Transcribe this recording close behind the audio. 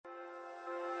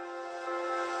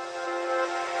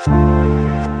Okay,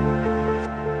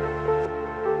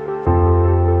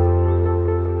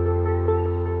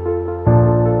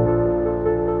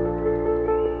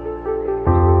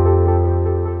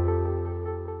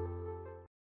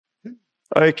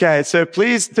 so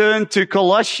please turn to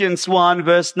Colossians 1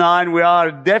 verse 9. We are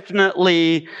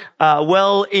definitely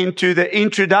well into the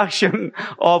introduction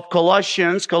of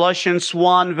Colossians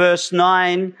 1 verse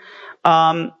 9.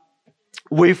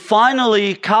 We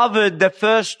finally covered the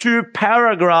first two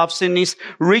paragraphs in this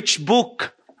rich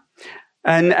book.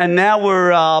 And now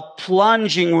we're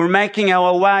plunging, we're making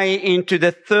our way into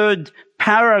the third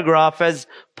paragraph as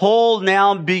Paul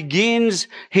now begins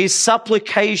his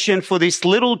supplication for this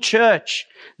little church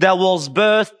that was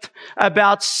birthed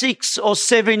about 6 or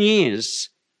 7 years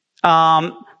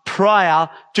prior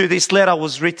to this letter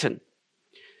was written.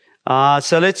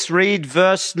 So let's read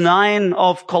verse 9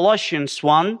 of Colossians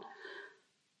 1.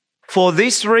 For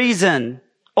this reason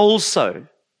also,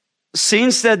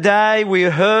 since the day we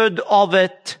heard of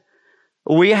it,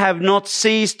 we have not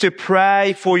ceased to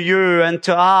pray for you and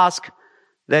to ask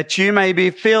that you may be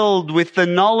filled with the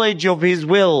knowledge of His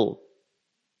will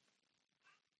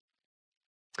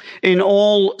in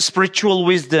all spiritual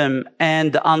wisdom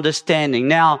and understanding.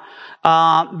 Now,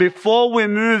 before we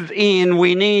move in,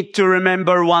 we need to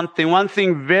remember one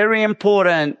thing very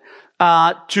important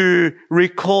to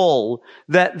recall,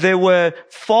 that there were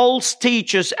false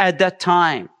teachers at that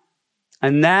time,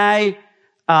 and they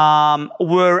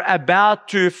were about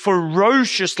to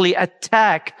ferociously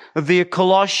attack the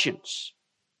Colossians.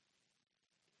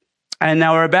 And they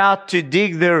were about to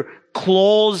dig their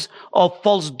claws of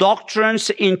false doctrines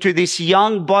into this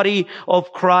young body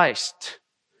of Christ.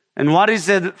 And what is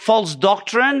the false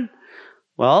doctrine?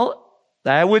 Well,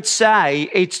 they would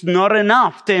say it's not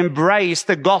enough to embrace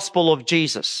the gospel of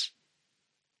Jesus.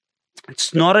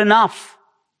 It's not enough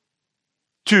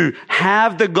to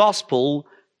have the gospel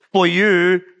for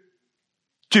you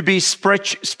to be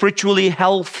spiritually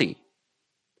healthy.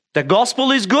 The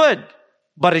gospel is good,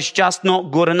 but it's just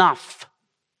not good enough.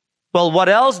 Well, what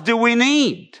else do we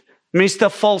need, Mr.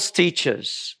 False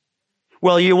Teachers?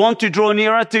 Well, you want to draw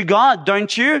nearer to God,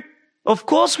 don't you? Of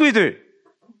course we do.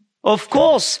 Of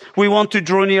course we want to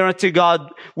draw nearer to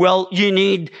God. Well, you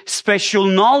need special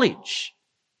knowledge.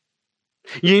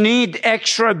 You need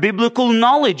extra biblical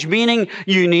knowledge, meaning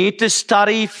you need to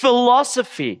study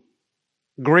philosophy,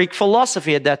 Greek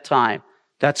philosophy at that time.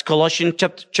 That's Colossians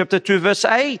chapter 2 verse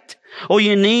 8. Or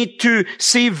you need to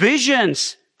see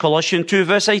visions, Colossians 2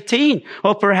 verse 18.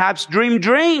 Or perhaps dream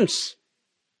dreams.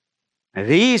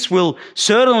 These will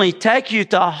certainly take you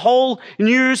to a whole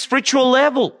new spiritual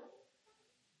level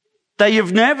that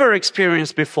you've never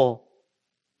experienced before.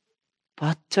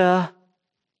 But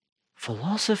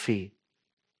philosophy,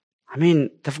 I mean,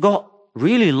 they've got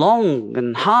really long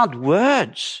and hard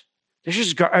words. They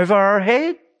just go over our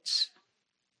heads.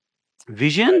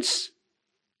 Visions?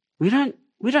 We don't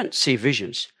see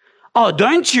visions. Oh,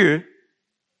 don't you?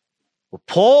 Well,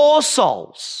 poor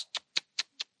souls.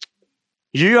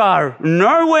 You are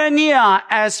nowhere near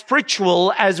as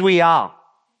spiritual as we are.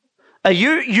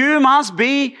 You must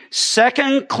be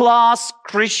second-class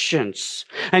Christians.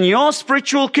 And your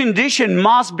spiritual condition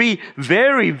must be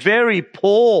very, very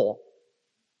poor.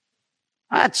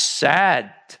 That's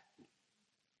sad.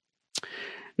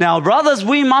 Now, brothers,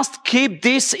 we must keep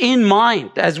this in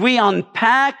mind as we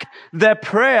unpack the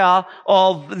prayer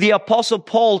of the Apostle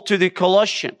Paul to the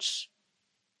Colossians.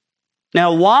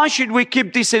 Now, why should we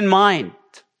keep this in mind?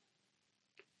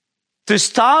 To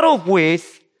start off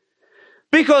with,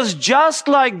 because just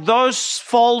like those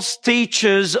false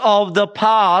teachers of the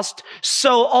past,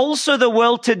 so also the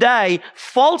world today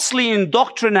falsely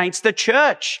indoctrinates the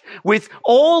church with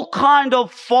all kind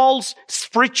of false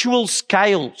spiritual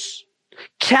scales,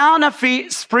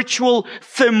 counterfeit spiritual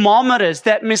thermometers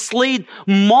that mislead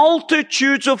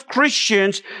multitudes of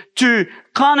Christians to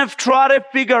kind of try to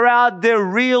figure out their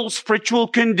real spiritual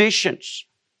conditions.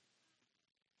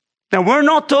 Now, we're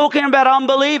not talking about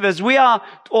unbelievers.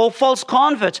 Or false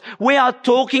converts. We are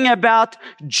talking about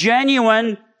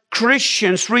genuine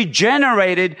Christians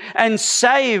regenerated and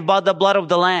saved by the blood of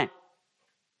the Lamb.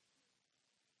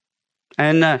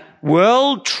 And the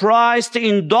world tries to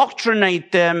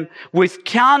indoctrinate them with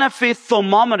counterfeit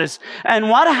thermometers. And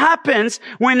what happens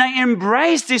when they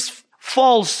embrace these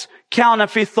false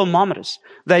counterfeit thermometers?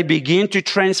 They begin to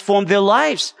transform their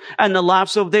lives and the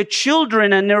lives of their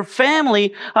children and their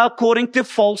family according to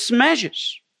false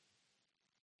measures.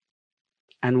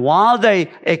 And while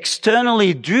they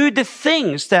externally do the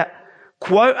things that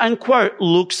quote unquote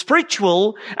look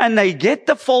spiritual, and they get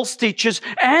the false teachers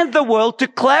and the world to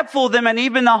clap for them and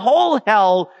even the whole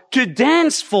hell to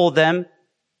dance for them,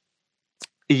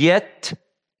 yet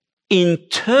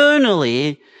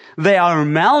internally they are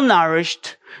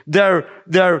malnourished,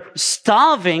 they're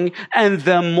starving, and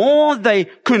the more they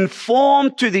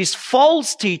conform to this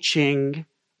false teaching,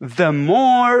 the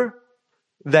more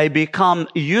they become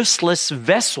useless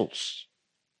vessels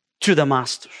to the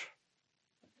Master.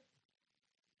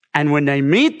 And when they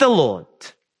meet the Lord,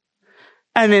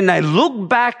 and then they look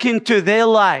back into their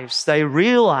lives, they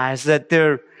realize that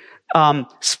their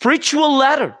spiritual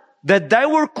ladder that they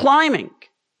were climbing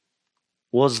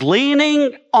was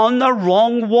leaning on the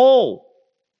wrong wall.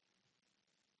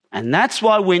 And that's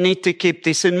why we need to keep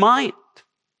this in mind.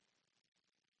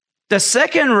 The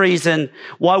second reason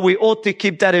why we ought to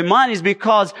keep that in mind is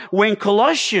because when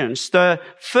Colossians, the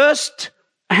first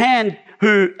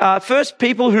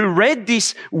people who read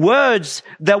these words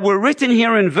that were written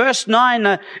here in verse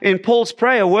 9 in Paul's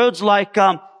prayer, words like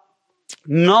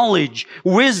knowledge,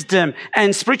 wisdom,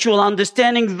 and spiritual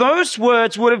understanding, those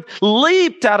words would have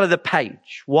leaped out of the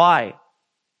page. Why?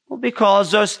 Well,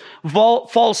 because those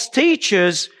false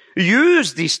teachers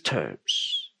use these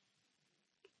terms.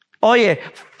 Oh yeah,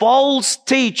 false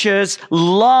teachers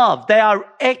they are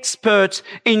experts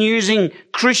in using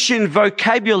Christian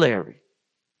vocabulary.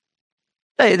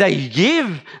 They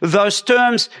give those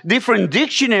terms different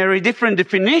dictionary, different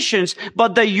definitions,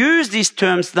 but they use these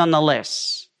terms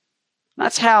nonetheless.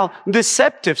 That's how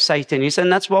deceptive Satan is,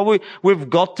 and that's why we've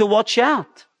got to watch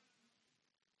out.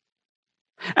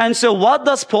 And so what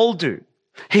does Paul do?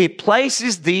 He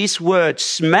places these words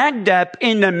smack dab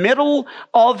in the middle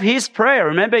of his prayer.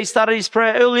 Remember, he started his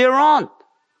prayer earlier on.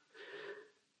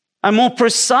 And more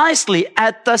precisely,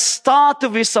 at the start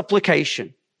of his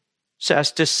supplication. So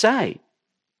as to say,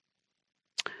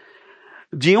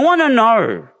 do you want to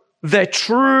know the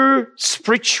true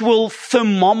spiritual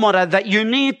thermometer that you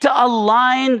need to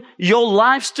align your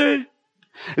lives to?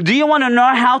 Do you want to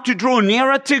know how to draw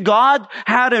nearer to God?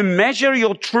 How to measure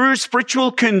your true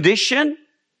spiritual condition?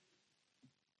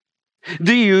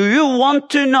 Do you want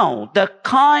to know the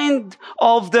kind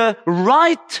of the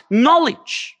right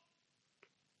knowledge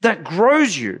that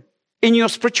grows you in your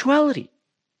spirituality?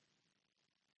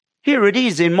 Here it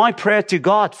is in my prayer to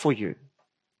God for you.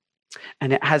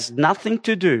 And it has nothing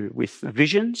to do with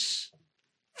visions,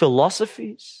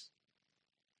 philosophies,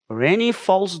 or any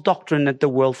false doctrine that the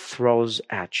world throws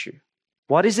at you.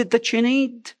 What is it that you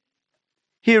need?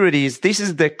 Here it is. This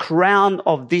is the crown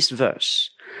of this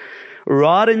verse.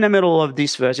 Right in the middle of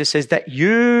this verse, it says that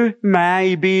you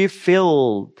may be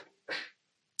filled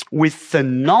with the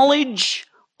knowledge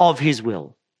of His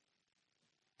will.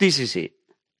 This is it.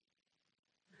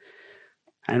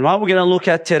 And what we're going to look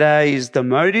at today is the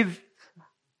motive,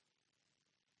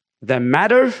 the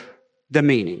matter, the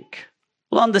meaning.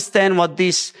 We'll understand what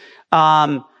these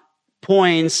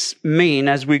points mean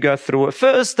as we go through it.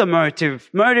 First, the motive.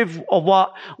 Motive of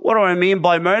what do I mean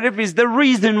by motive is the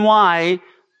reason why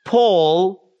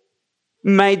Paul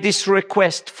made this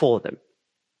request for them.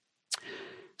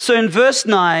 So in verse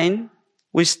 9,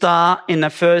 we start in the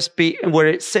first bit where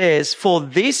it says, "For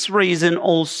this reason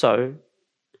also,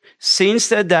 since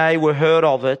the day we heard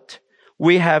of it,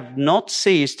 we have not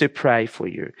ceased to pray for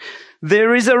you."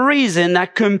 There is a reason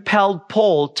that compelled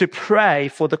Paul to pray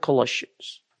for the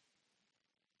Colossians.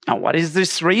 Now, what is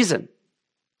this reason?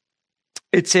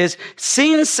 It says,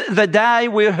 since the day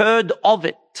we heard of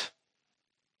it.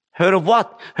 Heard of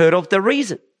what? Heard of the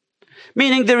reason.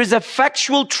 Meaning there is a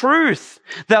factual truth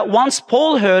that once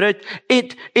Paul heard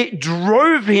it, it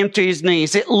drove him to his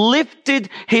knees. It lifted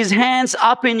his hands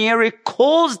up in the air. It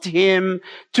caused him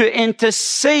to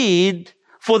intercede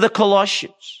for the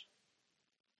Colossians.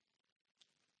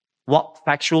 What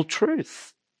factual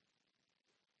truth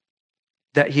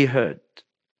that he heard?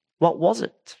 What was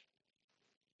it?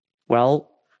 Well,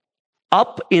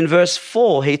 up in verse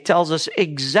 4, he tells us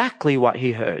exactly what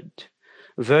he heard.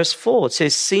 Verse 4, it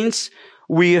says, since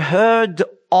we heard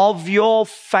of your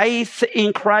faith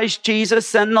in Christ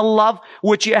Jesus and the love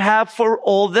which you have for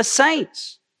all the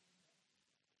saints.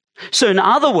 So in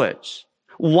other words,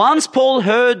 once Paul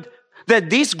heard that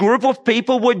this group of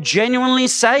people were genuinely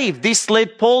saved, this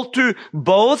led Paul to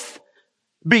both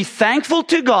be thankful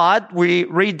to God. We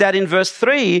read that in verse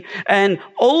 3. And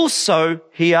also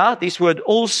here, this word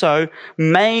also,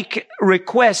 make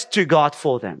request to God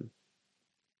for them.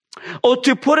 Or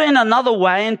to put it in another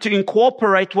way and to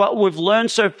incorporate what we've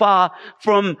learned so far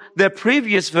from the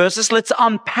previous verses, let's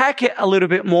unpack it a little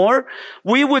bit more.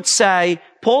 We would say,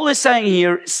 Paul is saying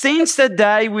here, since the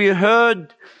day we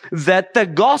heard that the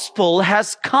gospel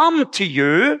has come to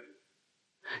you,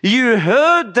 You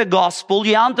heard the gospel.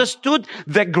 You understood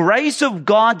the grace of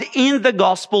God in the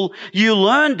gospel. You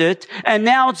learned it. And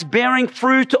now it's bearing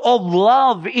fruit of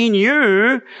love in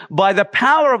you by the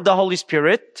power of the Holy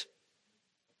Spirit.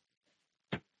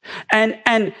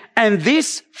 And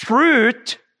this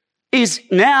fruit is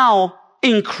now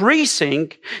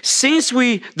increasing. Since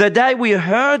the day we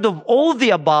heard of all the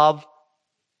above,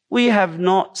 we have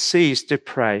not ceased to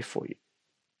pray for you.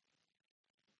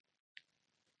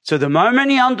 So the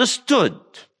moment he understood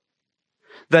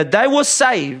that they were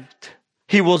saved,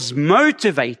 he was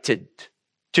motivated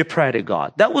to pray to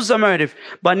God. That was the motive.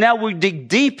 But now we dig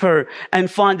deeper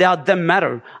and find out the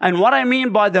matter. And what I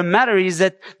mean by the matter is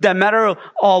that the matter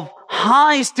of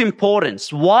highest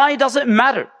importance. Why does it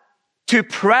matter to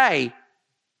pray?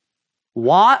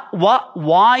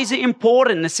 Why is it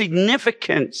important? The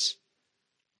significance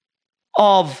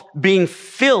of being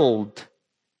filled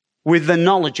with the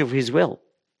knowledge of his will.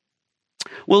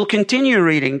 We'll continue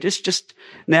reading. Just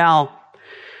now.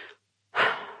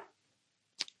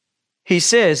 He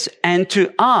says, and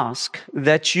to ask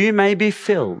that you may be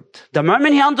filled. The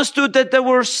moment he understood that they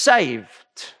were saved,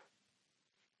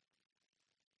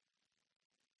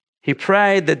 he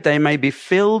prayed that they may be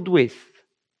filled with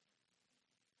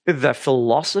the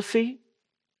philosophy,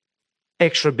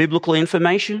 extra biblical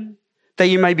information, that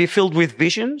you may be filled with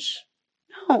visions.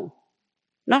 No.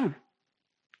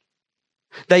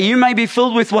 That you may be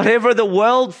filled with whatever the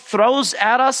world throws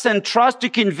at us and tries to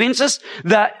convince us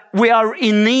that we are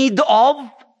in need of.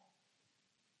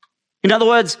 In other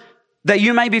words, that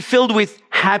you may be filled with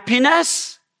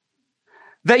happiness,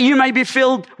 that you may be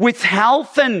filled with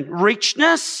health and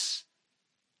richness.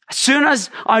 As soon as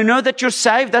I know that you're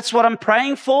saved, that's what I'm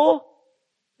praying for.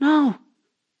 No.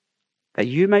 That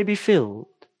you may be filled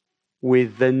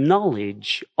with the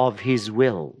knowledge of his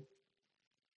will.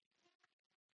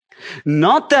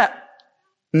 Not that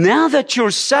now that you're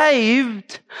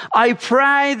saved, I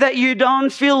pray that you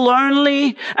don't feel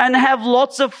lonely and have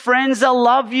lots of friends that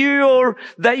love you, or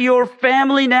that your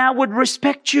family now would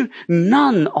respect you.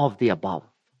 None of the above.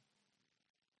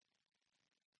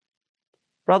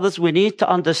 Brothers, we need to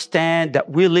understand that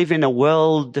we live in a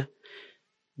world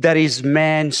that is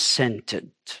man-centered,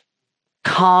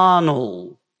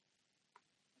 carnal,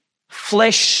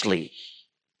 fleshly.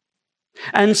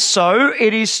 And so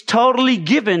it is totally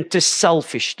given to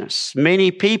selfishness. Many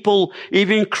people,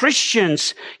 even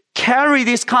Christians, carry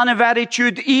this kind of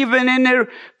attitude even in their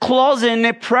closet, in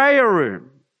their prayer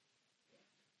room.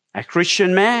 A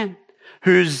Christian man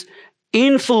who's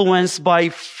influenced by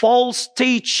false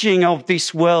teaching of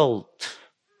this world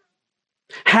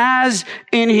has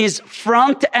in his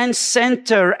front and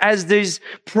center as this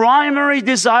primary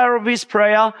desire of his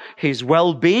prayer, his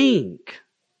well-being,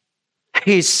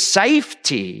 his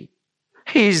safety,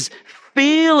 his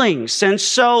feelings. And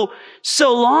so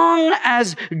long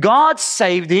as God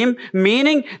saved him,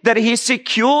 meaning that he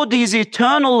secured his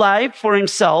eternal life for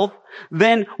himself,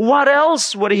 then what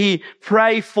else would he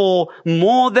pray for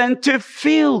more than to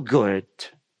feel good,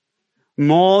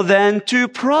 more than to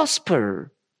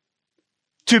prosper,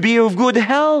 to be of good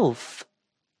health?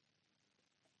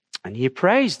 And he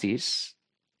prays this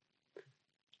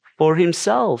for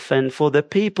himself and for the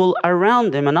people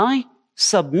around him. And I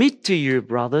submit to you,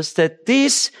 brothers, that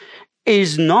this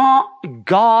is not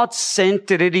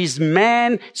God-centered. It is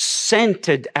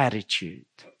man-centered attitude.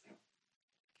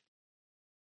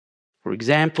 For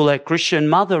example, a Christian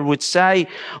mother would say,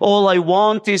 all I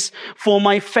want is for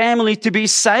my family to be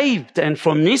saved. And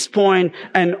from this point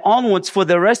and onwards, for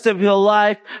the rest of her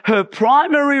life, her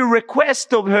primary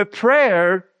request of her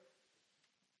prayer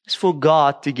is for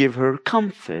God to give her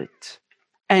comfort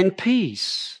and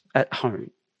peace at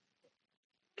home.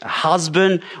 A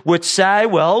husband would say,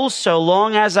 well, so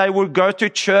long as I will go to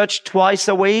church twice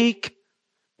a week,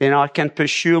 then I can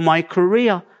pursue my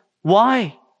career.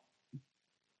 Why?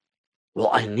 Well,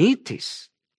 I need this.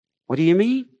 What do you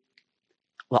mean?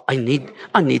 Well, I need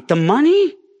the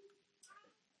money.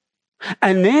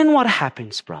 And then what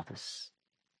happens, brothers?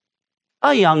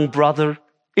 A young brother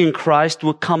in Christ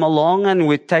would come along and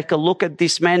would take a look at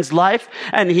this man's life,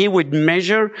 and he would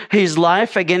measure his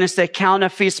life against a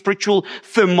counterfeit spiritual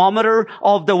thermometer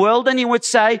of the world, and he would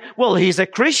say, well, he's a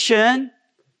Christian,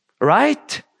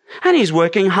 right? And he's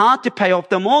working hard to pay off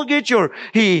the mortgage, or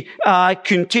he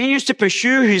continues to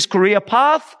pursue his career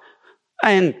path,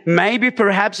 and maybe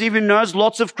perhaps even knows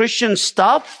lots of Christian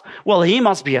stuff. Well, he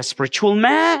must be a spiritual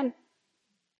man.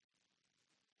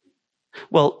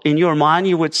 Well, in your mind,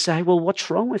 you would say, well, what's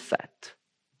wrong with that?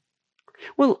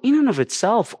 Well, in and of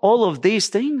itself, all of these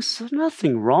things, there's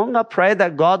nothing wrong. I pray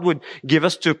that God would give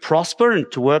us to prosper and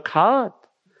to work hard.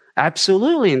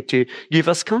 Absolutely, and to give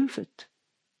us comfort.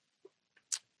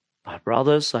 But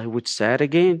brothers, I would say it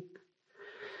again.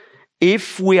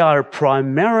 If we are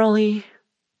primarily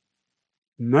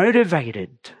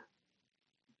motivated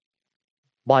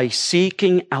by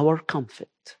seeking our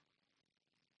comfort,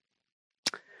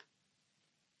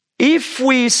 if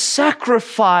we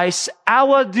sacrifice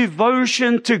our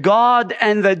devotion to God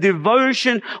and the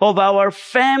devotion of our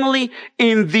family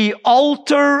in the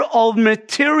altar of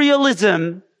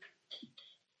materialism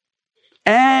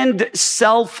and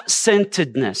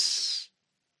self-centeredness,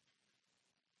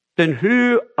 then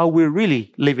who are we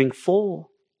really living for?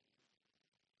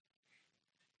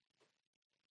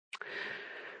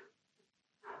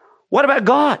 What about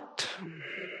God?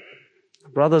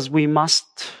 Brothers, we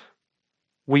must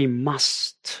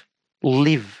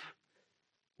live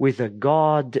with a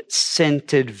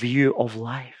God-centered view of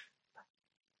life.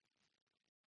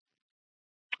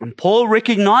 And Paul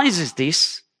recognizes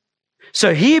this.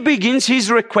 So he begins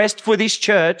his request for this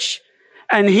church,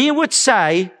 and he would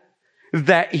say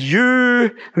that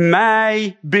you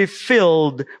may be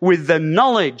filled with the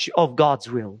knowledge of God's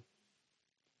will.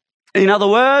 In other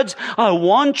words, I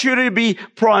want you to be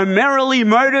primarily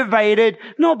motivated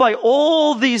not by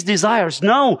all these desires,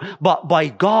 no, but by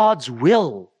God's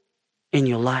will in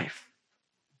your life.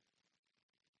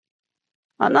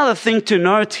 Another thing to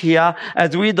note here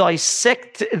as we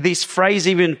dissect this phrase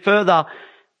even further,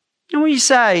 and we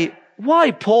say,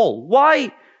 why Paul?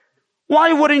 Why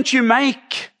wouldn't you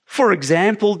make, for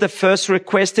example, the first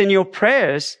request in your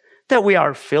prayers that we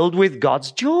are filled with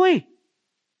God's joy?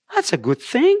 That's a good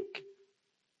thing.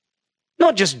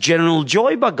 Not just general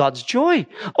joy, but God's joy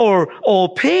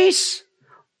or peace.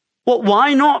 Well,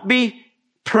 why not be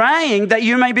praying that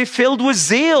you may be filled with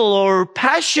zeal or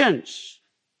passions?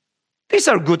 These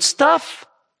are good stuff,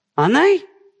 aren't they?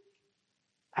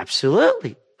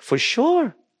 Absolutely, for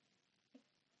sure.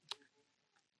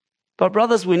 But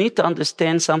brothers, we need to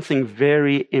understand something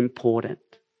very important.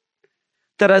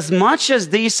 That as much as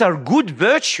these are good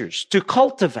virtues to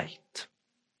cultivate,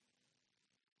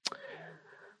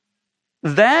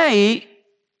 they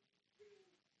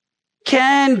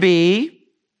can be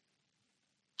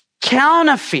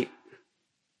counterfeit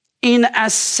in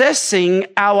assessing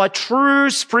our true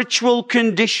spiritual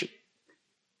condition.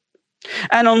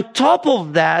 And on top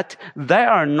of that, they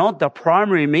are not the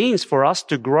primary means for us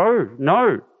to grow.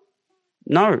 No.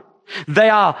 They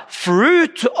are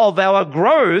fruit of our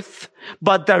growth,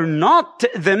 but they're not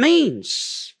the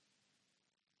means.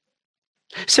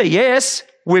 So yes,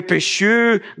 we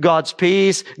pursue God's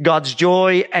peace, God's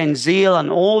joy and zeal and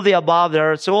all the above.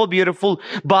 They're so beautiful.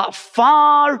 But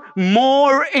far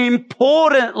more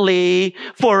importantly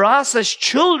for us as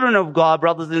children of God,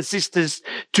 brothers and sisters,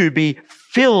 to be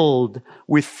filled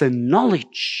with the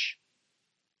knowledge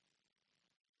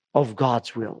of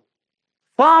God's will.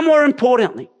 Far more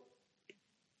importantly.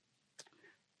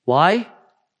 Why?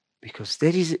 Because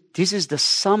this is the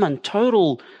sum and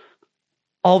total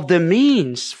of the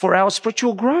means for our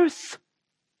spiritual growth.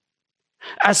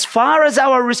 As far as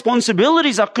our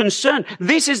responsibilities are concerned,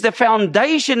 this is the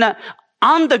foundation that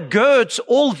undergirds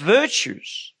all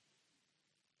virtues.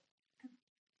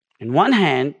 On one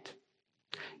hand,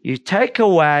 you take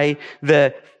away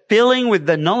the filling with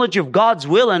the knowledge of God's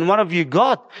will, and what have you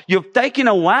got? You've taken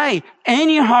away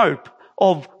any hope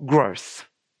of growth.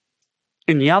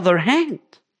 On the other hand,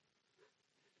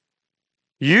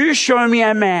 you show me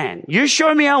a man, you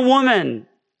show me a woman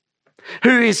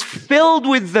who is filled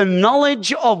with the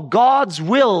knowledge of God's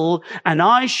will, and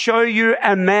I show you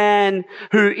a man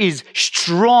who is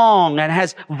strong and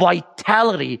has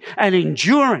vitality and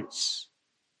endurance.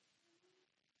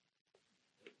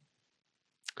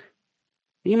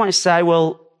 You might say,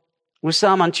 well,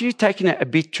 Wissam, aren't you taking it a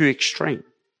bit too extreme?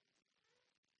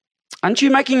 Aren't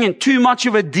you making it too much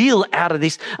of a deal out of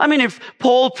this? I mean, if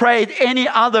Paul prayed any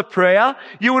other prayer,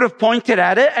 you would have pointed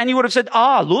at it and you would have said,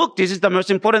 look, this is the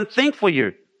most important thing for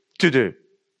you to do.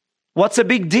 What's a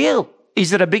big deal?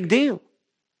 Is it a big deal?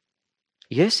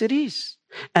 Yes, it is.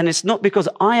 And it's not because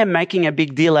I am making a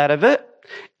big deal out of it.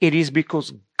 It is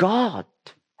because God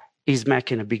is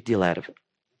making a big deal out of it.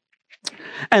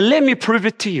 And let me prove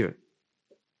it to you.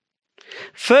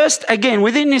 First, again,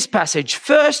 within this passage,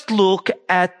 first look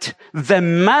at the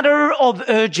matter of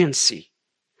urgency.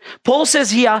 Paul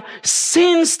says here,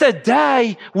 since the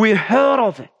day we heard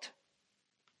of it.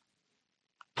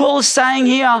 Paul is saying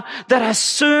here that as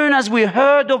soon as we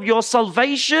heard of your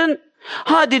salvation,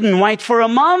 I didn't wait for a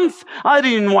month. I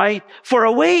didn't wait for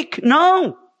a week.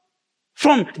 No.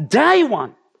 From day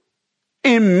one.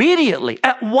 Immediately,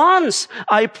 at once,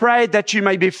 I pray that you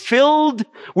may be filled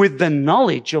with the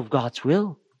knowledge of God's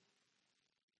will.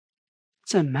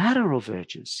 It's a matter of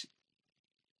urgency.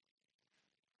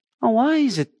 And why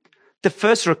is it the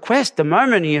first request, the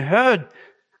moment he heard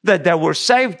that they were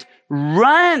saved,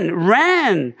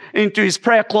 ran into his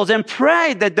prayer closet and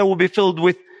prayed that they will be filled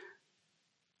with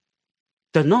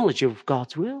the knowledge of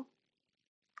God's will?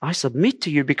 I submit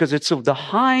to you because it's of the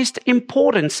highest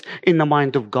importance in the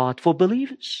mind of God for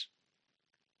believers.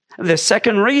 The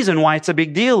second reason why it's a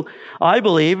big deal, I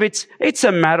believe it's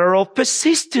a matter of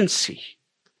persistency.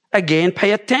 Again,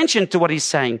 pay attention to what he's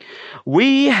saying.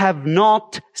 We have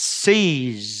not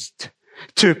ceased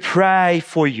to pray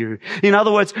for you. In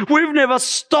other words, we've never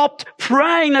stopped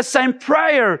praying the same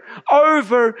prayer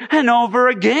over and over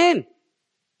again.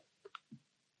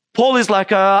 Paul is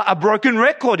like a broken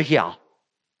record here.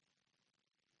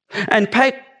 And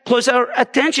pay closer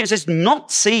attention. It says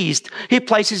not ceased. He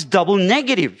places double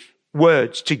negative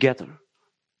words together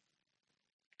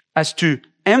as to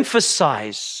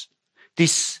emphasize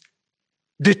this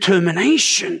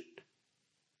determination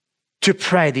to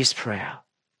pray this prayer.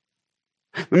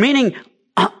 Meaning,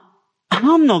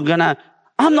 I'm not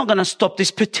gonna stop this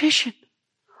petition.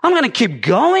 I'm gonna keep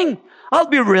going. I'll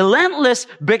be relentless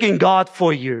begging God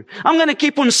for you. I'm gonna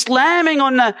keep on slamming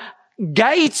on the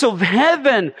gates of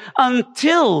heaven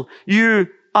until you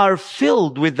are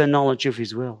filled with the knowledge of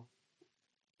His will.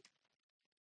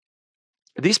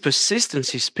 This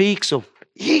persistency speaks of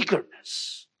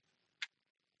eagerness.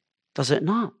 Does it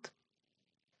not?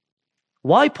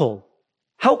 Why, Paul?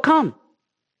 How come?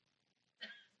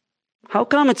 How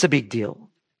come it's a big deal?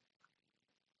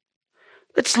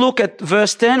 Let's look at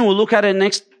verse 10. We'll look at it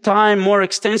next time more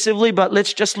extensively, but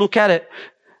let's just look at it.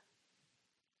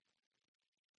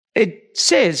 It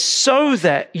says, so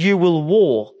that you will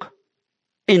walk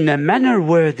in a manner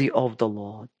worthy of the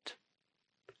Lord,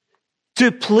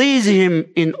 to please Him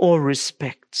in all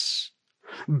respects,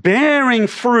 bearing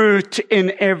fruit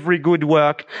in every good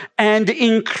work and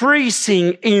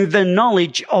increasing in the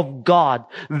knowledge of God.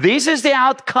 This is the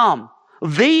outcome.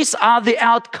 These are the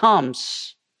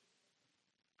outcomes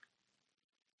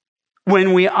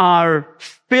when we are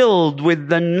filled with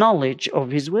the knowledge of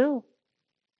His will.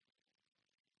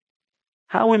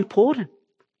 How important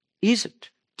is it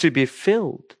to be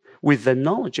filled with the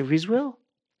knowledge of His will?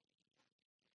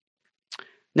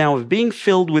 Now, if being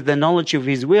filled with the knowledge of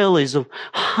His will is of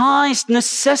highest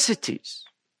necessities,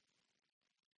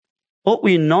 ought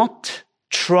we not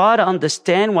try to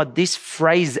understand what this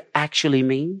phrase actually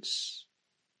means?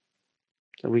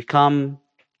 So we come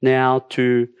now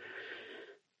to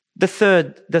the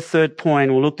third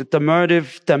point. We looked at the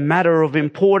motive, the matter of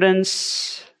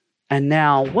importance. And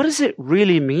now, what does it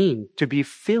really mean to be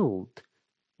filled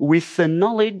with the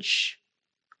knowledge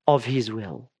of His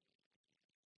will?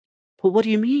 Well, what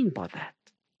do you mean by that?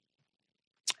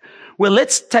 Well,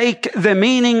 let's take the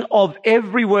meaning of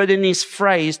every word in this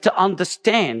phrase to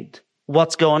understand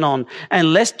what's going on,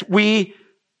 and lest we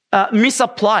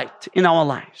misapply it in our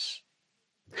lives.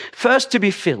 First, to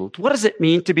be filled. What does it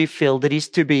mean to be filled? It is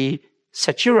to be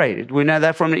saturated. We know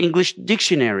that from an English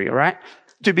dictionary, right?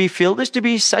 To be filled is to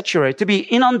be saturated, to be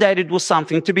inundated with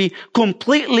something, to be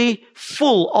completely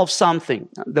full of something.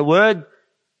 The word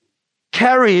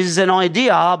carries an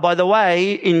idea, by the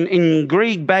way, in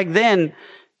Greek back then,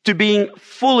 to being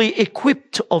fully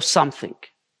equipped of something.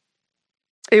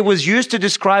 It was used to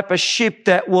describe a ship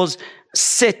that was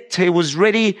set, it was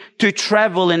ready to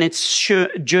travel in its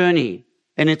journey,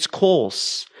 in its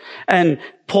course. And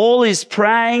Paul is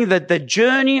praying that the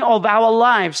journey of our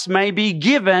lives may be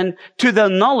given to the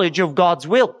knowledge of God's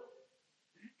will.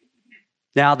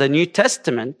 Now, the New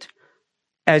Testament,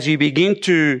 as you begin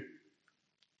to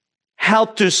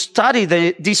help to study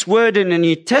this word in the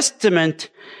New Testament,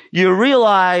 you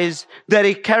realize that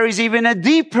it carries even a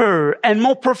deeper and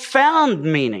more profound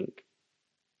meaning.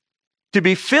 To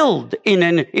be filled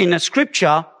in a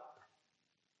scripture,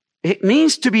 it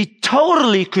means to be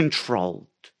totally controlled,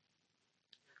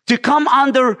 to come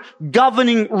under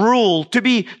governing rule, to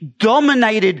be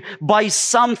dominated by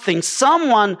something,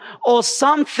 someone or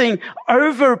something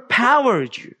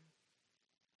overpowered you.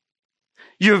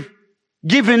 You've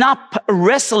given up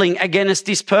wrestling against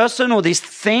this person or this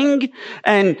thing,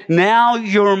 and now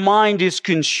your mind is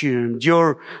consumed.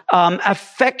 Your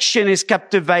affection is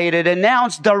captivated, and now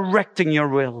it's directing your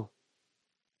will.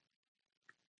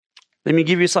 Let me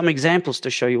give you some examples to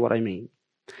show you what I mean.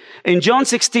 In John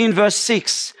 16, verse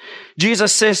 6,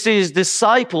 Jesus says to His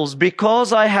disciples,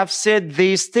 because I have said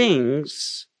these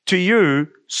things to you,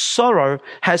 sorrow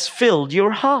has filled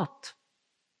your heart.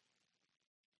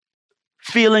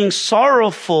 Feeling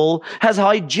sorrowful has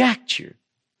hijacked you.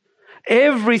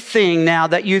 Everything now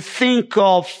that you think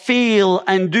of, feel,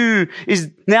 and do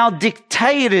is now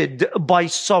dictated by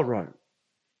sorrow.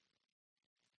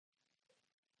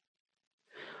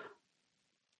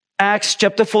 Acts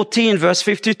chapter 14, verse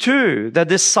 52, the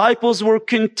disciples were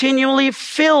continually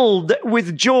filled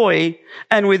with joy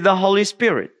and with the Holy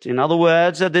Spirit. In other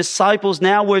words, the disciples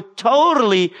now were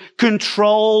totally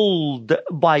controlled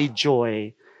by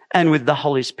joy and with the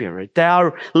Holy Spirit. They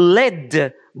are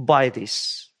led by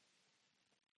this.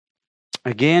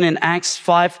 Again, in Acts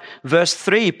 5, verse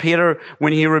 3, Peter,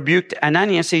 when he rebuked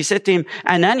Ananias, he said to him,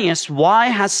 Ananias, why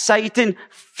has Satan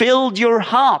filled your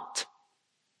heart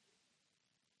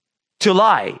to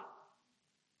lie?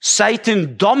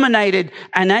 Satan dominated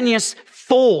Ananias'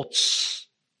 thoughts.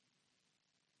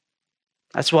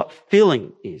 That's what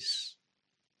filling is.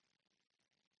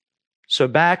 So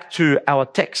back to our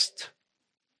text.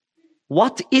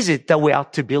 What is it that we are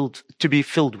to be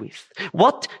filled with?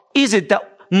 What is it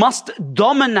that must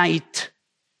dominate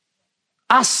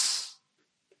us?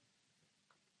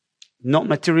 Not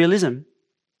materialism.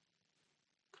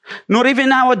 Not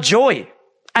even our joy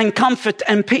and comfort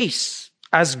and peace,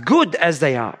 as good as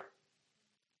they are.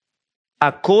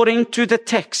 According to the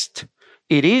text,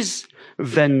 it is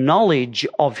the knowledge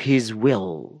of His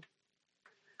will.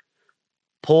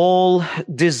 Paul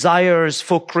desires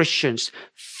for Christians,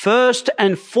 first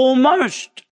and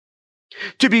foremost,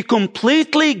 to be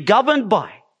completely governed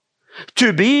by,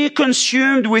 to be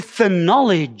consumed with the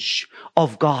knowledge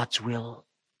of God's will.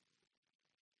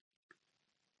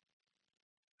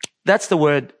 That's the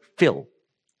word fill.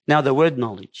 Now the word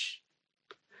knowledge.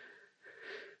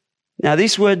 Now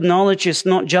this word knowledge is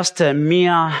not just a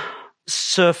mere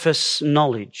surface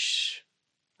knowledge.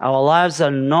 Our lives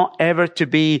are not ever to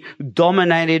be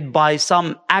dominated by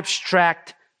some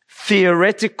abstract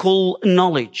theoretical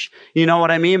knowledge. You know what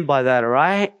I mean by that,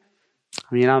 right?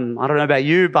 I mean, I don't know about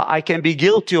you, but I can be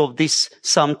guilty of this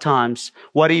sometimes.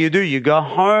 What do? You go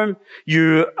home,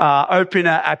 you open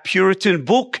a Puritan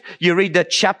book, you read a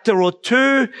chapter or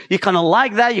two, you kind of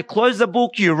like that, you close the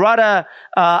book, you write a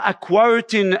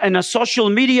quote in a social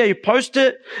media, you post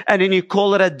it, and then you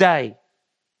call it a day.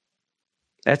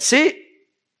 That's it.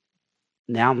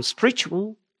 Now I'm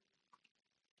spiritual.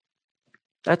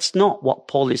 That's not what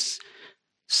Paul is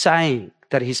saying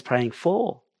that he's praying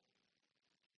for.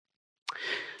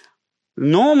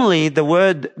 Normally, the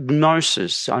word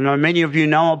gnosis, I know many of you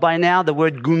know it by now, the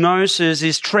word gnosis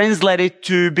is translated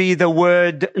to be the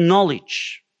word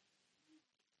knowledge,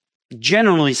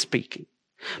 generally speaking.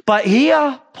 But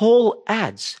here, Paul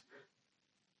adds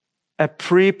a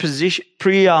preposition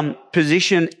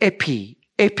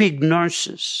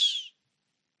epignosis,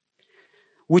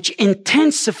 which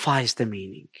intensifies the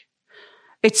meaning.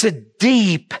 It's a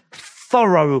deep,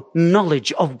 thorough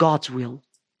knowledge of God's will.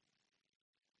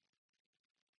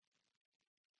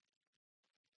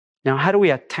 Now, how do we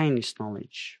attain this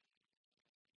knowledge?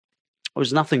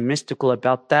 There's nothing mystical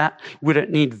about that. We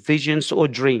don't need visions or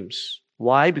dreams.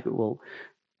 Why? Because,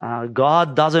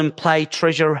 God doesn't play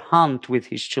treasure hunt with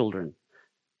His children.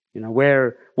 You know,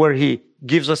 where He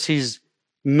gives us His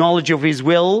knowledge of His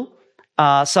will,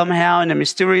 somehow in a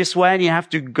mysterious way, and you have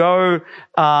to go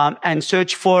and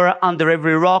search for it under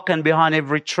every rock and behind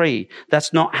every tree.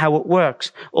 That's not how it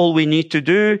works. All we need to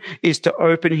do is to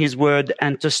open His Word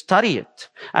and to study it.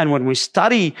 And when we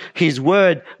study His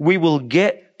Word, we will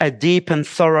get a deep and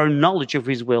thorough knowledge of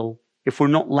His will if we're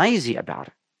not lazy about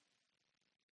it.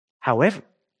 However,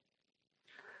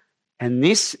 and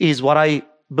this is what I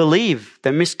believe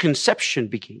the misconception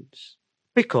begins,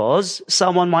 because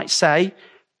someone might say,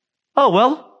 oh,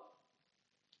 well,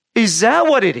 is that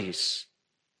what it is?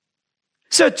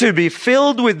 So to be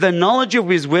filled with the knowledge of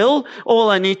His will, all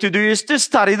I need to do is to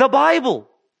study the Bible.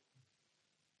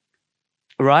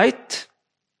 Right?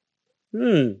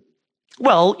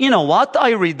 Well, you know what?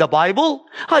 I read the Bible.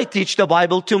 I teach the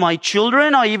Bible to my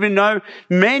children. I even know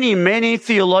many, many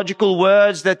theological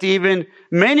words that even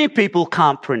many people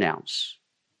can't pronounce.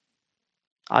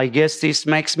 I guess this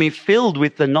makes me filled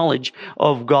with the knowledge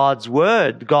of God's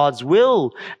Word, God's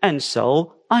will, and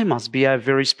so I must be a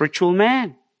very spiritual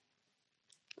man.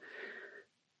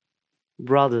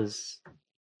 Brothers,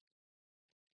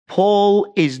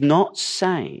 Paul is not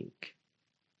saying,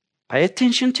 pay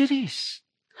attention to this.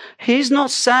 He's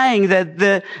not saying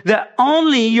that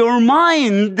only your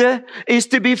mind is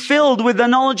to be filled with the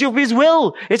knowledge of His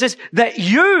will. It says that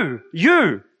you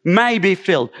may be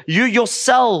filled. You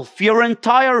yourself, your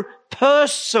entire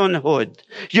personhood,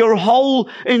 your whole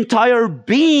entire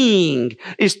being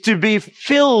is to be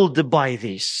filled by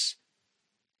this.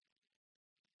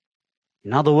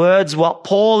 In other words, what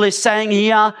Paul is saying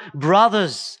here,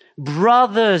 brothers,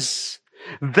 brothers,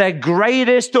 the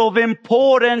greatest of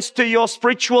importance to your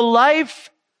spiritual life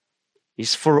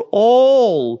is for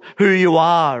all who you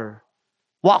are,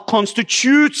 what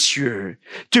constitutes you,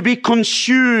 to be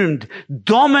consumed,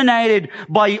 dominated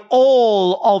by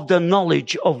all of the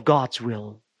knowledge of God's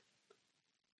will.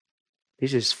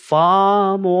 This is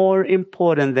far more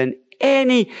important than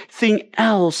anything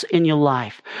else in your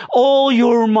life. All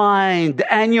your mind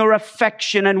and your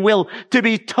affection and will to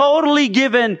be totally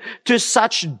given to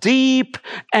such deep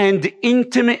and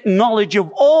intimate knowledge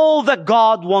of all that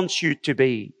God wants you to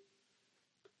be.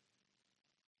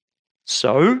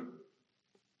 So,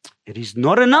 it is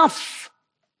not enough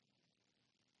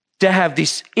to have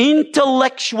this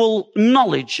intellectual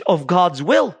knowledge of God's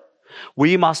will.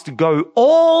 We must go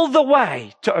all the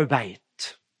way to obey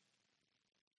it.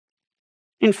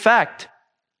 In fact,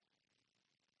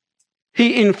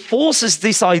 he enforces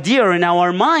this idea in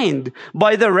our mind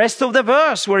by the rest of the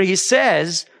verse where he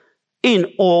says,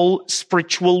 in all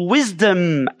spiritual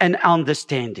wisdom and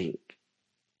understanding.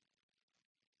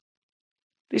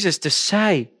 This is to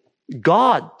say,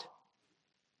 God,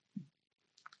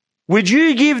 would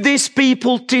you give these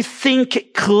people to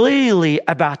think clearly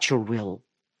about your will,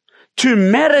 to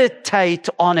meditate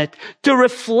on it, to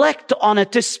reflect on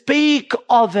it, to speak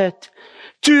of it,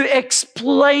 to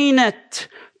explain it,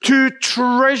 to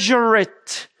treasure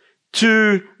it,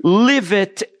 to live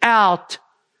it out.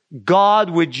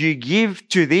 God, would you give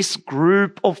to this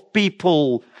group of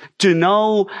people to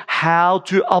know how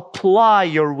to apply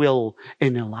your will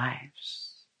in their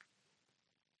lives?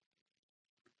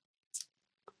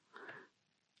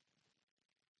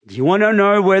 Do you want to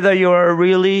know whether you're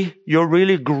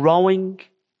really growing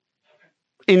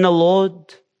in the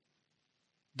Lord?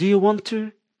 Do you want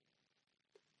to?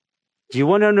 Do you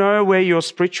want to know where your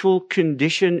spiritual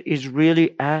condition is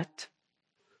really at?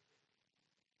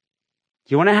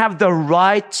 Do you want to have the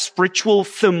right spiritual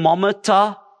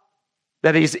thermometer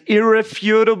that is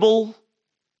irrefutable?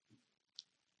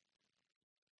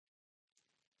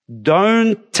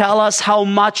 Don't tell us how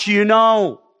much you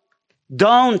know.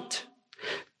 Don't.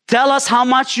 Tell us how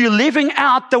much you're living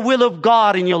out the will of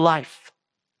God in your life.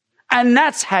 And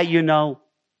that's how you know.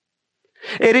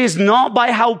 It is not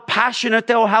by how passionate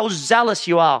or how zealous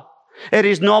you are. It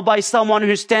is not by someone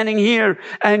who's standing here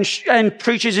and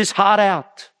preaches his heart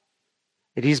out.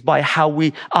 It is by how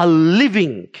we are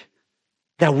living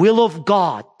the will of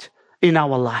God in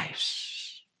our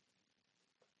lives.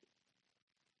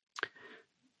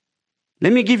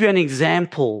 Let me give you an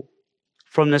example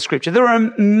from the scripture. There are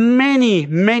many,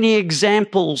 many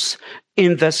examples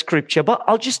in the scripture, but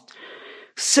I'll just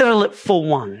settle it for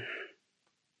one.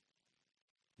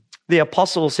 The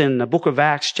apostles in the book of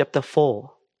Acts chapter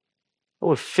 4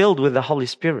 were filled with the Holy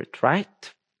Spirit,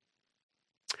 right?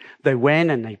 They went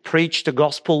and they preached the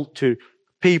gospel to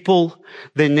people.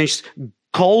 Then these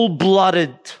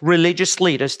cold-blooded religious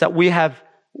leaders that we have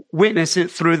witnessed it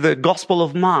through the Gospel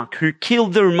of Mark, who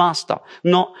killed their master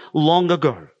not long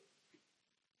ago.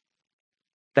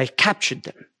 They captured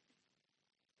them.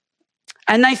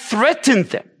 And they threatened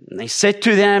them. And they said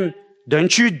to them,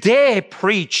 don't you dare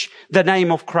preach the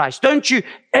name of Christ. Don't you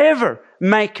ever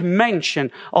make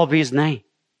mention of his name.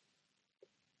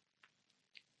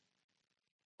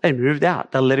 They moved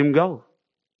out. They let him go.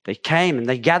 They came and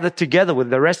they gathered together with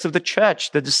the rest of the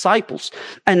church, the disciples,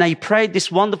 and they prayed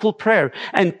this wonderful prayer.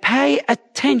 And pay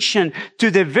attention to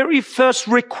the very first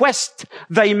request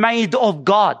they made of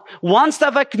God. Once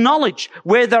they've acknowledged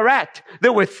where they're at,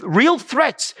 there were real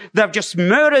threats. They've just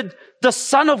murdered the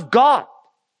Son of God.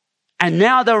 And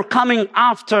now they're coming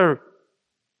after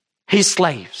his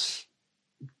slaves.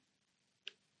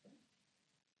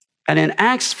 And in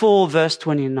Acts 4 verse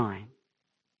 29,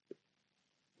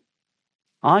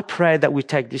 I pray that we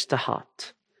take this to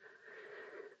heart.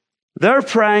 They're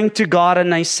praying to God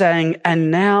and they're saying, and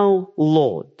now,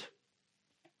 Lord,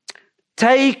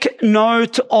 take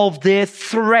note of their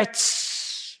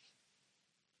threats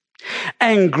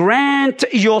and grant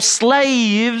your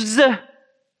slaves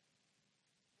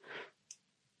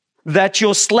that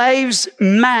your slaves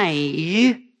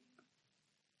may.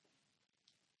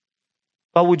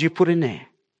 What would you put in there?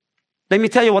 Let me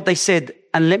tell you what they said,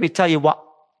 and let me tell you what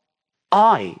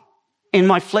I, in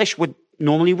my flesh, would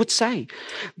say.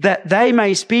 That they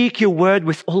may speak your word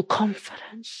with all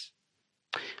confidence.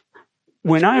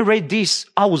 When I read this,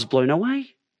 I was blown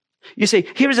away. You see,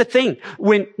 here's the thing.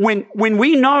 When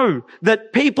we know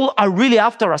that people are really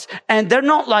after us, and they're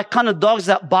not like kind of dogs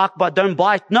that bark but don't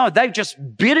bite. No, they've just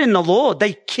bitten the Lord.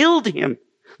 They killed him.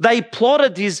 They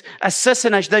plotted his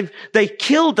assassination. They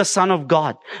killed the Son of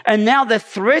God. And now they're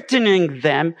threatening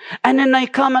them. And then they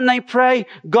come and they pray,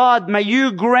 God, may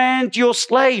you grant your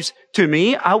slaves. To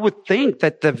me, I would think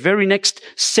that the very next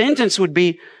sentence would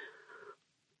be,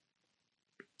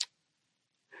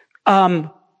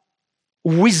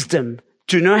 wisdom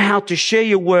to know how to share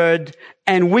your word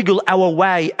and wiggle our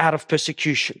way out of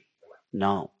persecution.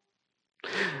 No.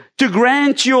 To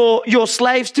grant your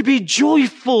slaves to be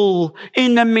joyful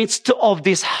in the midst of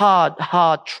this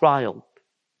hard trial.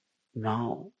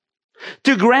 No.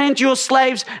 To grant your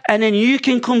slaves and then you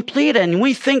can complete it. And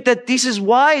we think that this is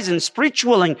wise and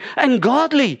spiritual and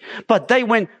godly. But they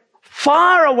went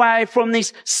far away from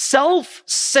these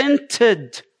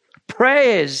self-centered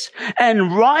prayers,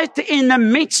 and right in the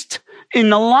midst, in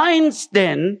the lion's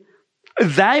den,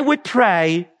 they would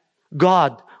pray,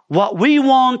 God, what we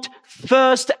want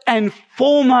first and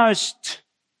foremost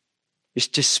is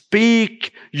to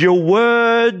speak your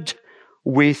word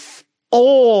with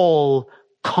all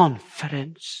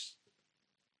confidence.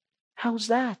 How's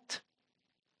that?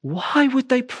 Why would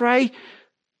they pray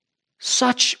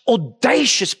such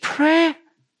audacious prayer?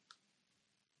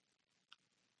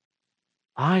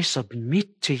 I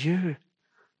submit to you.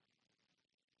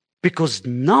 Because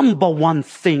number one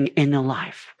thing in their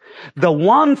life, the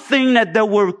one thing that they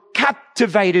were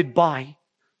captivated by,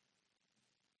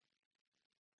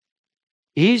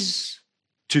 is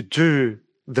to do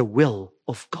the will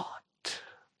of God.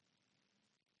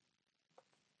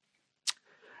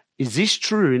 Is this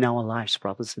true in our lives,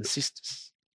 brothers and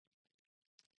sisters?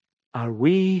 Are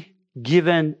we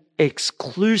given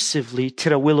exclusively to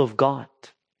the will of God?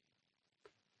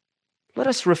 Let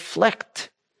us reflect.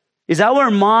 Is our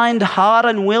mind, heart,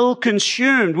 and will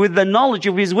consumed with the knowledge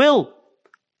of His will?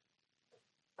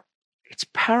 It's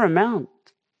paramount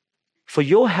for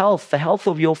your health, the health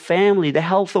of your family, the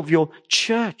health of your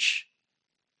church.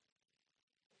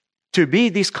 To be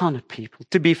these kind of people,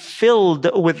 to be filled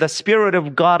with the Spirit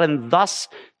of God and thus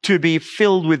to be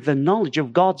filled with the knowledge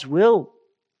of God's will.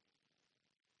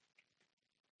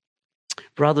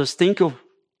 Brothers, think of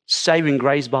Saving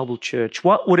Grace Bible Church.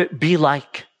 What would it be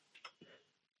like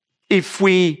if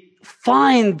we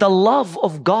find the love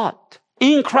of God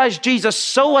in Christ Jesus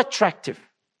so attractive,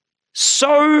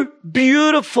 so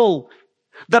beautiful,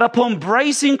 that upon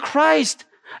embracing Christ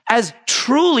as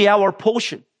truly our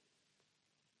portion,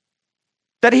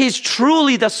 that He is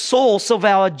truly the source of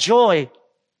our joy,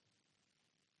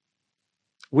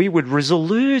 we would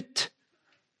resolute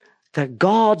that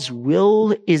God's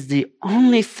will is the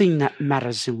only thing that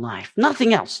matters in life.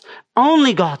 Nothing else.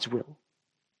 Only God's will.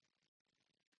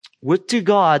 Would to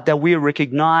God that we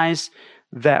recognize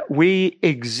that we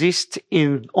exist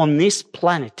on this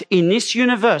planet, in this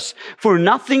universe, for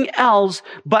nothing else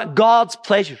but God's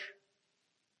pleasure.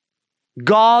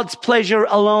 God's pleasure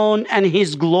alone and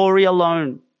His glory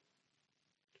alone.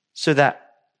 So that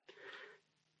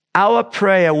our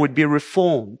prayer would be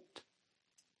reformed.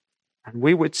 And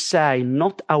we would say,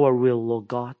 not our will, Lord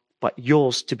God, but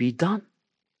yours to be done.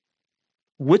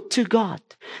 Would to God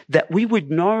that we would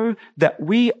know that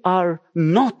we are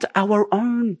not our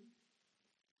own.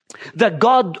 That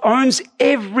God owns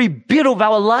every bit of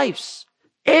our lives.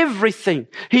 Everything.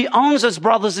 He owns us,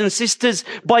 brothers and sisters,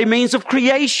 by means of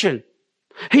creation.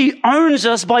 He owns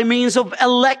us by means of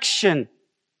election.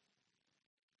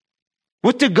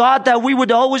 Would to God that we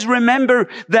would always remember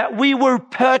that we were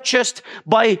purchased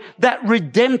by that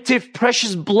redemptive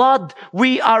precious blood.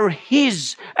 We are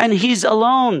His and His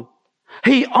alone.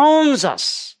 He owns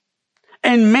us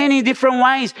in many different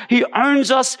ways. He owns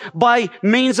us by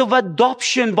means of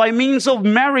adoption, by means of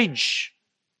marriage,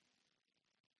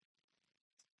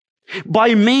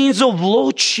 by means of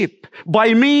lordship,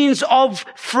 by means of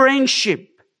friendship.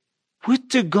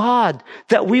 Would to God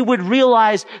that we would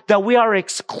realize that we are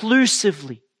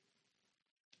exclusively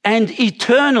and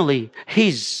eternally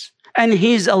His and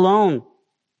His alone.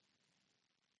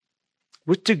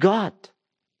 Would to God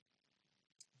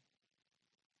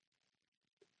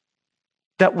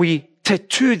that we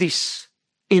tattoo this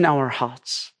in our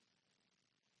hearts.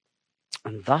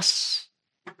 And thus,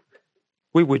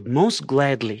 we would most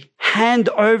gladly hand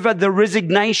over the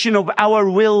resignation of our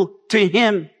will to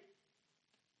Him.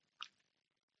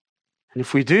 And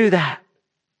if we do that,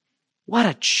 what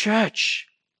a church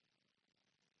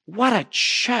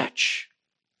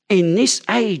in this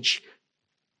age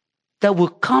that will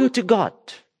come to God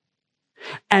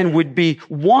and would be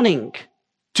wanting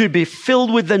to be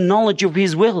filled with the knowledge of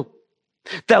His will.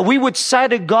 That we would say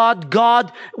to God,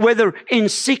 God, whether in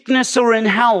sickness or in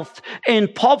health, in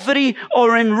poverty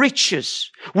or in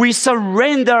riches, we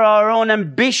surrender our own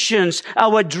ambitions,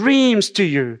 our dreams to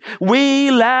you. We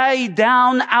lay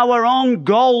down our own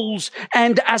goals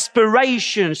and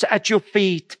aspirations at your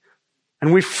feet.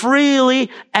 And we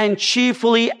freely and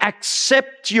cheerfully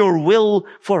accept your will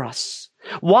for us.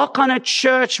 What kind of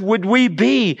church would we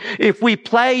be if we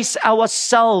place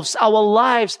ourselves, our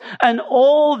lives, and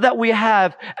all that we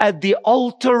have at the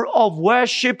altar of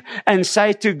worship and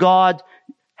say to God,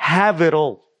 have it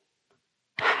all.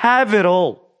 Have it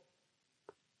all.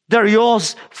 They're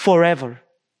yours forever.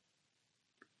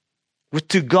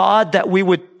 To God, that we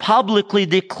would publicly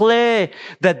declare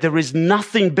that there is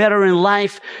nothing better in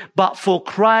life but for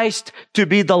Christ to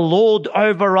be the Lord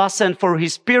over us and for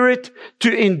His Spirit to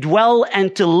indwell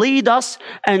and to lead us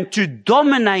and to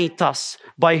dominate us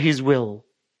by His will.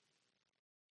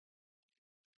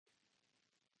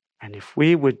 And if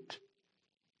we would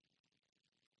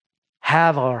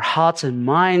have our hearts and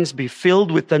minds be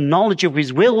filled with the knowledge of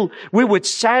His will, we would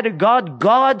say to God,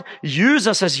 God, use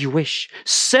us as you wish.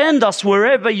 Send us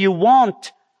wherever you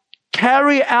want.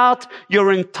 Carry out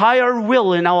your entire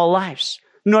will in our lives,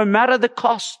 no matter the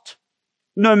cost,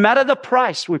 no matter the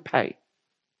price we pay.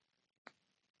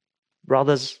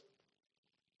 Brothers,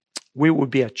 we would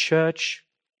be a church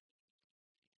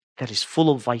that is full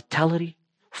of vitality,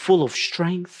 full of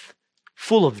strength,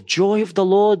 full of joy of the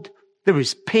Lord. There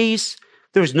is peace.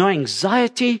 There is no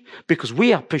anxiety because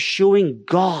we are pursuing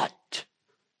God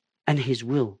and His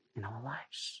will in our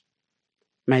lives.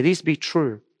 May this be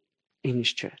true in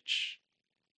His church.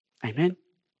 Amen.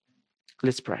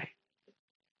 Let's pray.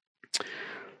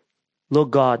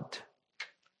 Lord God,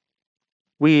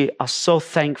 we are so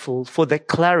thankful for the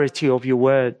clarity of your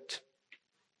word.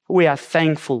 We are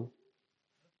thankful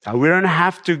that we don't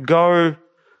have to go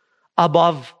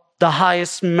above the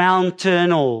highest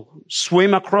mountain or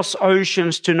swim across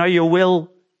oceans to know your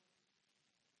will.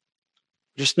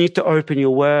 You just need to open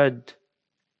your word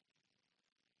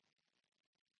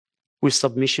with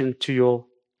submission to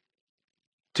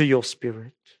your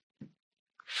Spirit.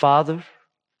 Father,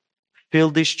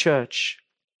 fill this church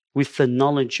with the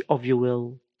knowledge of your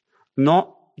will,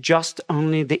 not just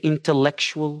only the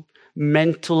intellectual,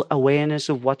 mental awareness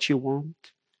of what you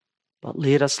want, but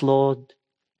lead us, Lord,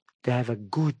 to have a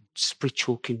good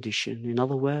spiritual condition. In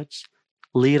other words,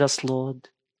 lead us, Lord,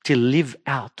 to live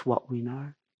out what we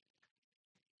know.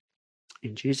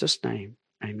 In Jesus' name,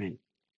 amen.